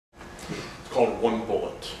called one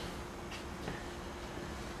bullet.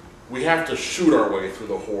 We have to shoot our way through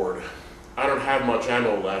the horde. I don't have much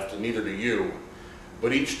ammo left, and neither do you.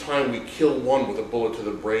 But each time we kill one with a bullet to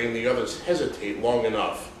the brain, the others hesitate long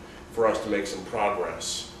enough for us to make some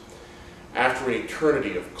progress. After an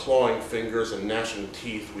eternity of clawing fingers and gnashing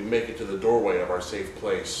teeth, we make it to the doorway of our safe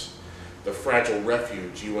place, the fragile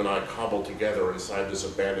refuge you and I cobbled together inside this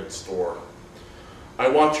abandoned store. I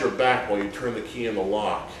watch your back while you turn the key in the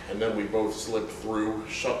lock, and then we both slip through,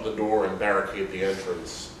 shut the door, and barricade the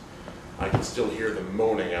entrance. I can still hear them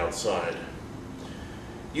moaning outside.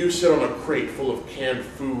 You sit on a crate full of canned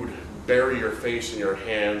food, bury your face in your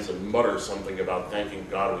hands, and mutter something about thanking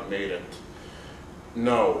God we made it.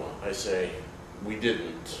 No, I say, we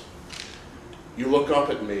didn't. You look up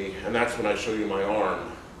at me, and that's when I show you my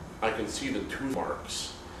arm. I can see the tooth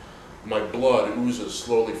marks. My blood oozes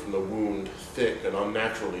slowly from the wound, thick and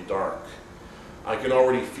unnaturally dark. I can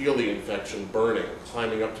already feel the infection burning,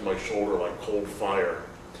 climbing up to my shoulder like cold fire.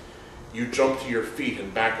 You jump to your feet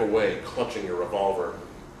and back away, clutching your revolver.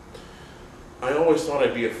 I always thought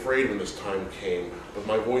I'd be afraid when this time came, but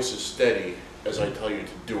my voice is steady as I tell you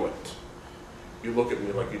to do it. You look at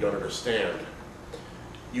me like you don't understand.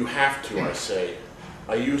 You have to, I say.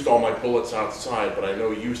 I used all my bullets outside, but I know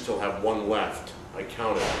you still have one left. I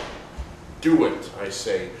counted. Do it, I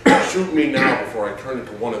say. Shoot me now before I turn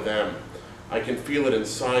into one of them. I can feel it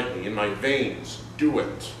inside me, in my veins. Do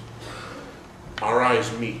it. Our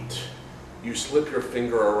eyes meet. You slip your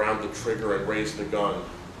finger around the trigger and raise the gun.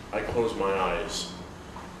 I close my eyes.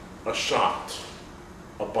 A shot.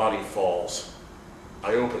 A body falls.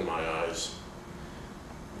 I open my eyes.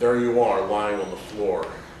 There you are, lying on the floor.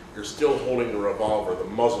 You're still holding the revolver, the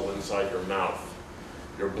muzzle inside your mouth.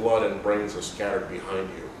 Your blood and brains are scattered behind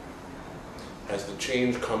you. As the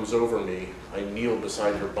change comes over me, I kneel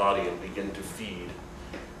beside your body and begin to feed.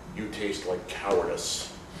 You taste like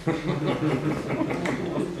cowardice.